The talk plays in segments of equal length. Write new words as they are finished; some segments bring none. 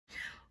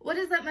What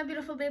is up, my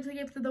beautiful babes and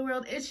gapes of the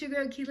world? It's your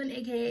girl Itskeilynnn,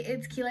 aka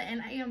Itskeilynnn,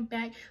 and I am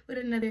back with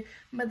another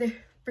mother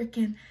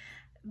freaking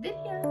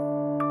video.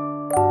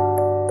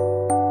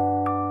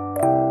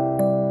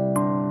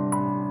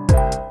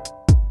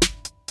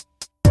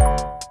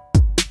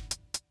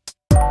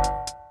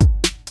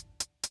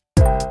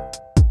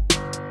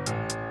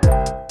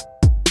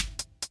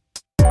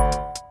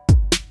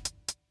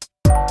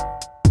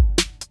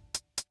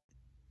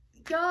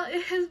 Y'all,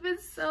 it has been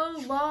so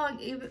long,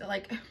 even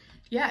like,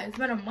 yeah, it's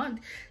been a month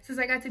since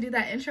I got to do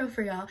that intro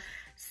for y'all.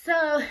 So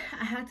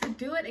I had to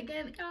do it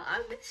again. Y'all,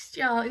 I missed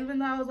y'all, even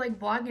though I was like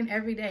vlogging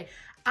every day.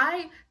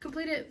 I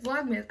completed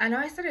Vlogmas. I know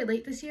I started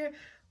late this year,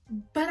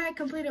 but I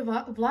completed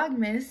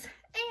Vlogmas,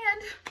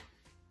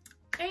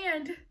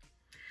 and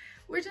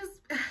we're just,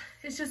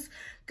 it's just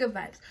good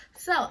vibes.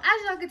 So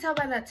as y'all can tell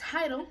by that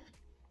title,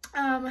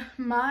 I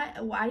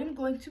am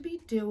going to be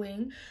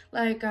doing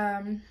like,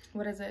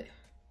 what is it?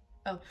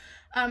 Oh,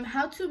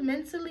 how to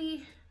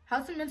mentally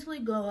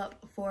glow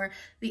up for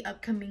the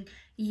upcoming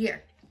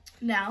year.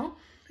 Now,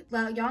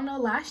 well, y'all know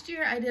last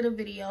year I did a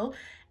video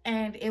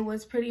and it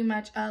was pretty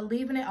much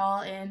leaving it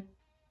all in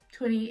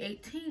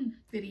 2018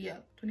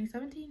 video.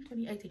 2017,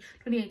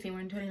 2018, we're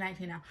in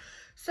 2019 now.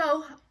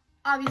 So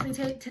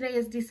obviously today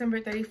is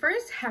December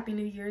 31st. Happy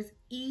New Year's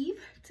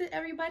Eve to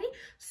everybody.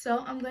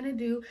 So I'm gonna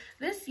do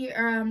this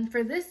year,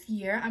 for this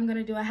year, I'm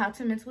gonna do a how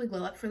to mentally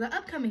glow up for the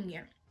upcoming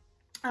year.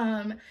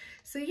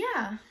 So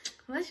yeah,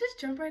 let's just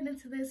jump right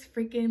into this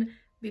freaking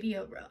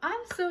video, bro.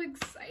 I'm so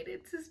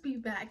excited to be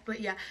back,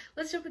 but yeah,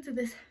 let's jump into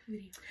this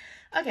video.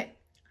 Okay,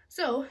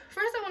 so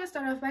first I want to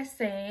start off by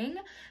saying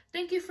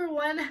thank you for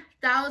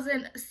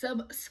 1,000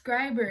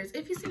 subscribers.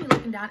 If you see me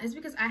looking down, it's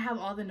because I have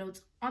all the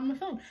notes on my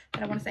phone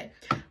that I want to say.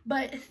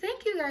 But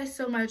thank you guys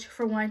so much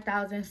for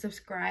 1,000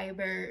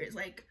 subscribers.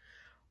 Like,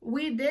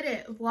 we did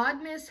it.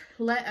 Vlogmas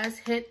let us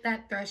hit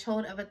that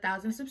threshold of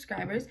 1,000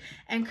 subscribers,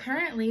 and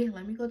currently,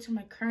 let me go to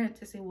my current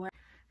to see what.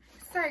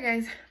 Sorry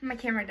guys, my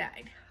camera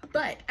died.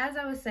 But as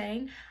I was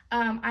saying,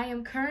 I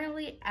am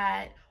currently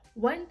at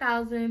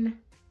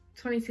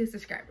 1,022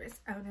 subscribers.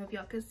 I don't know if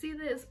y'all can see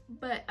this,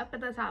 but up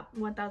at the top,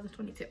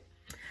 1,022.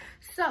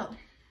 So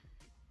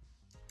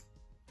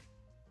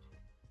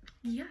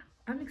yeah,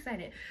 I'm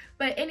excited.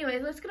 But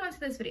anyways, let's get on to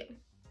this video.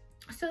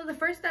 So the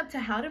first step to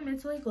how to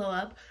mentally glow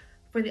up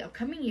for the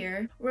upcoming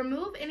year: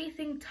 remove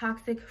anything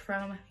toxic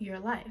from your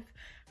life.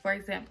 For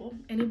example,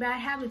 any bad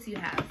habits you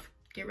have,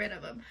 get rid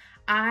of them.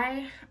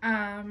 I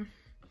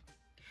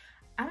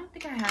don't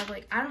think I have,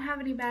 like, I don't have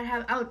any bad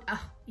habits. Oh,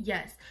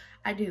 yes,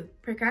 I do.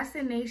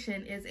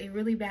 Procrastination is a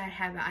really bad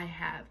habit I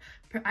have.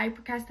 I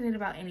procrastinate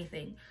about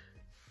anything.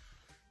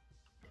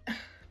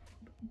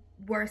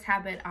 Worst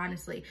habit,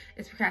 honestly,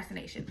 is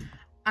procrastination.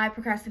 I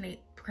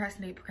procrastinate.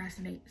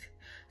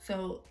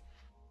 So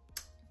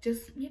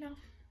just, you know.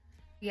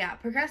 Yeah,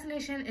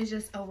 procrastination is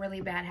just a really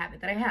bad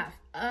habit that I have.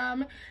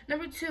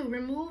 Number 2,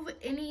 remove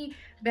any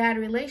bad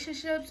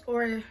relationships,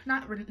 or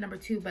not number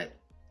 2, but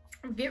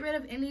get rid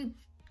of any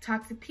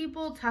toxic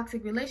people,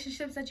 toxic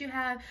relationships that you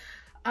have.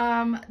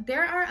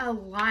 There are a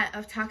lot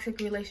of toxic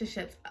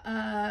relationships.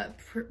 Bad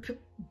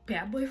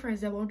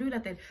boyfriends that won't do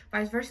nothing,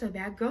 vice versa,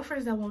 bad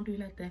girlfriends that won't do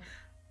nothing.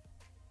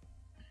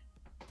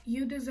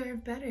 You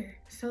deserve better.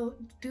 So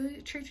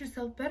treat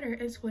yourself better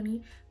in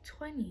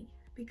 2020,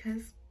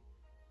 because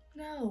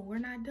no, we're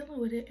not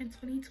dealing with it in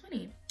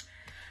 2020.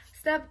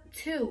 Step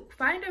 2,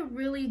 find a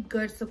really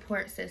good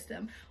support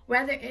system,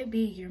 whether it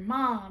be your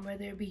mom,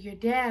 whether it be your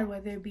dad,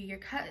 whether it be your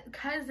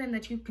cousin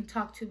that you can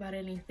talk to about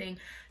anything,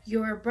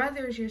 your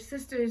brothers, your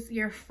sisters,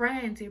 your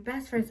friends, your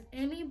best friends,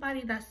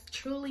 anybody that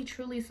truly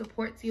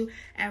supports you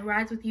and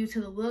rides with you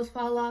till the wheels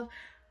fall off.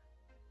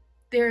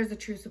 There is a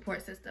true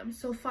support system.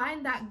 So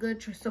find that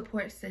good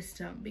support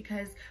system,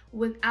 because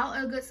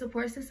without a good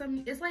support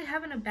system, it's like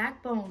having a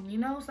backbone, you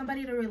know,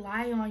 somebody to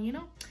rely on, you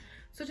know.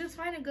 So just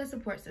find a good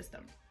support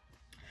system.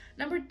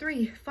 Number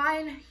 3,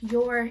 find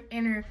your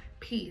inner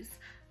peace.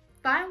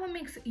 Find what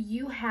makes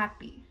you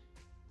happy.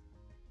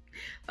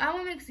 Find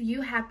what makes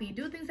you happy.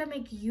 Do things that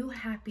make you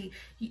happy.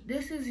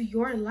 This is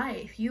your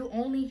life. You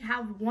only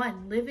have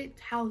one. Live it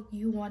how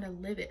you want to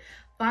live it.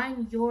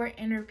 Find your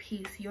inner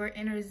peace, your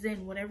inner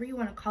zen, whatever you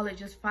want to call it.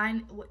 Just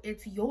find,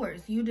 it's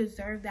yours. You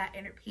deserve that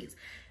inner peace.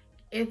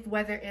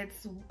 Whether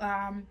it's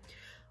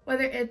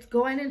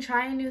going and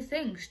trying new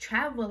things,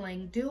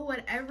 traveling, do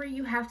whatever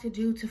you have to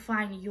do to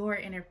find your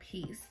inner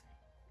peace.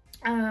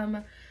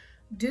 Number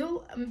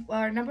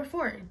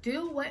 4,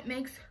 do what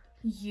makes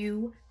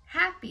you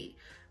happy.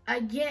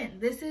 Again,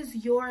 this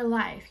is your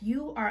life.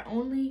 You are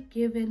only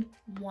given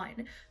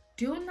one.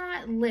 Do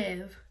not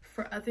live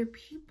for other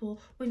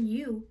people when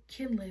you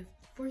can live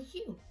for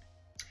you.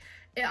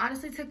 It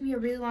honestly took me a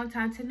really long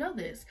time to know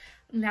this.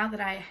 Now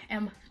that I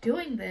am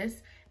doing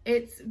this,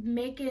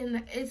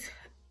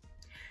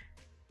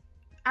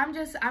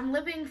 I'm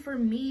living for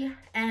me,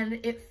 and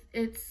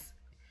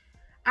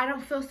I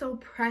don't feel so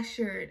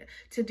pressured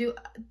to do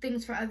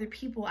things for other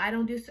people. I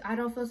don't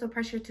feel so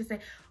pressured to say,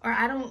 or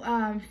I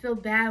don't feel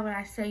bad when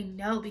I say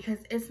no, because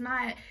it's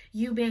not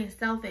you being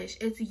selfish.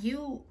 It's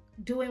you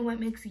doing what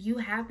makes you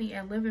happy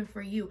and living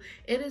for you.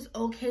 It is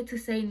okay to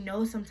say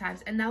no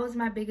sometimes. And that was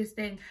my biggest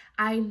thing.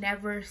 I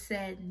never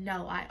said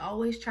no. I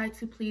always tried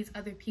to please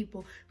other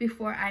people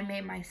before I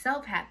made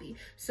myself happy.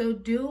 So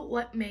do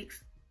what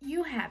makes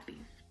you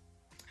happy.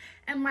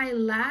 And my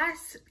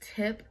last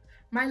tip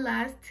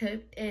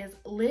is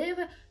live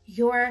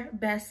your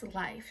best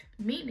life,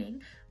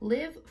 meaning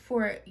live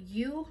for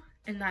you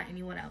and not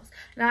anyone else.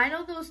 Now I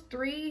know those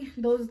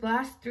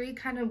last three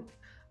kind of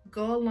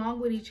go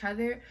along with each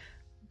other,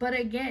 but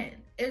again,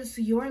 it's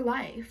your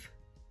life.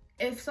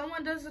 If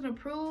someone doesn't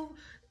approve,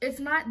 it's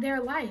not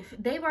their life.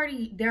 They're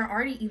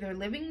already either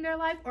living their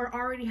life or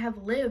already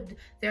have lived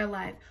their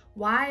life.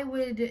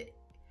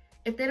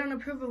 If they don't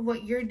approve of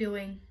what you're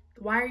doing,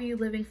 why are you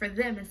living for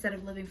them instead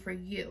of living for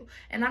you?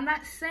 And I'm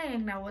not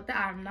saying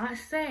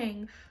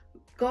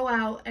go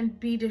out and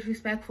be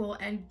disrespectful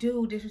and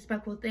do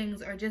disrespectful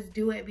things, or just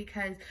do it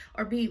because,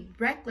 or be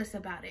reckless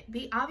about it.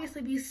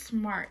 Obviously be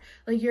smart.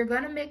 Like, you're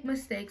gonna make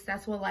mistakes,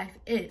 that's what life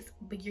is,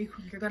 but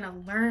you're gonna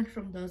learn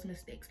from those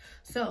mistakes.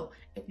 So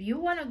if you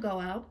want to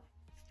go out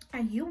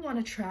and you want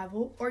to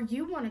travel, or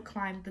you want to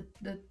climb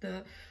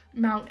the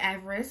Mount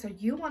Everest, or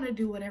you want to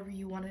do whatever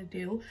you want to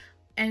do,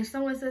 and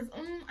someone says,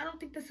 I don't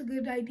think that's a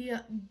good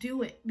idea,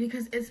 do it,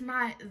 because it's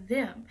not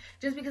them.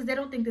 Just because they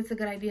don't think that's a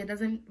good idea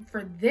doesn't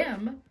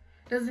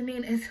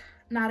mean it's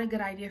not a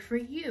good idea for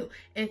you.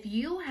 If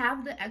you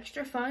have the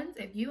extra funds,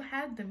 if you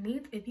have the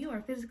means, if you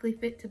are physically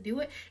fit to do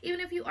it, even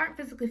if you aren't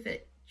physically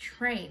fit,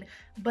 train,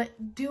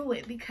 but do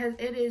it, because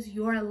it is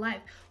your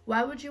life.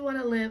 Why would you want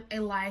to live a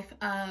life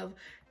of,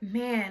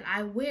 man,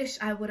 I wish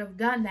I would have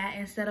done that,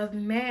 instead of,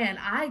 man,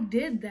 I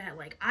did that.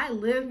 Like, I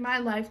lived my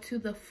life to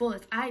the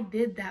fullest. I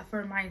did that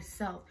for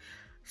myself.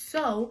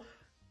 So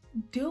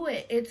do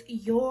it. It's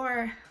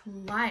your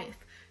life.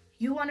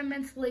 You want to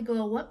mentally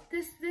glow up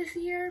this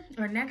year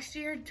or next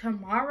year,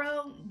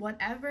 tomorrow,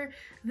 whatever,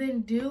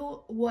 then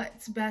do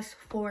what's best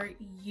for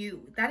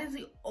you. That is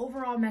the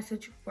overall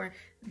message for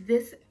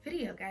this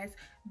video, guys.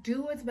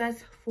 Do what's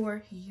best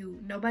for you.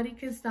 Nobody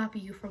can stop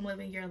you from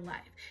living your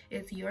life.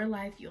 It's your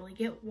life. You only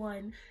get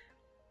one.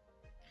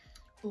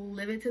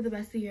 Live it to the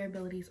best of your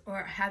abilities,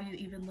 or have you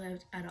even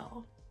lived at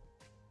all?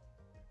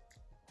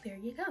 There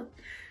you go.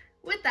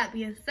 With that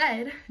being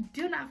said,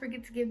 do not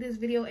forget to give this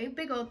video a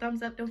big old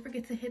thumbs up. Don't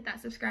forget to hit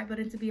that subscribe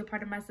button to be a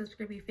part of my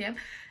subscribing fam.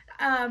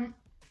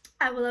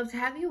 I would love to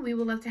have you. We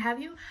would love to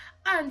have you.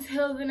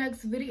 Until the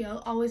next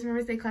video, always remember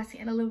to stay classy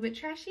and a little bit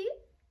trashy.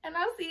 And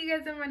I'll see you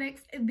guys in my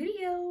next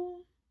video.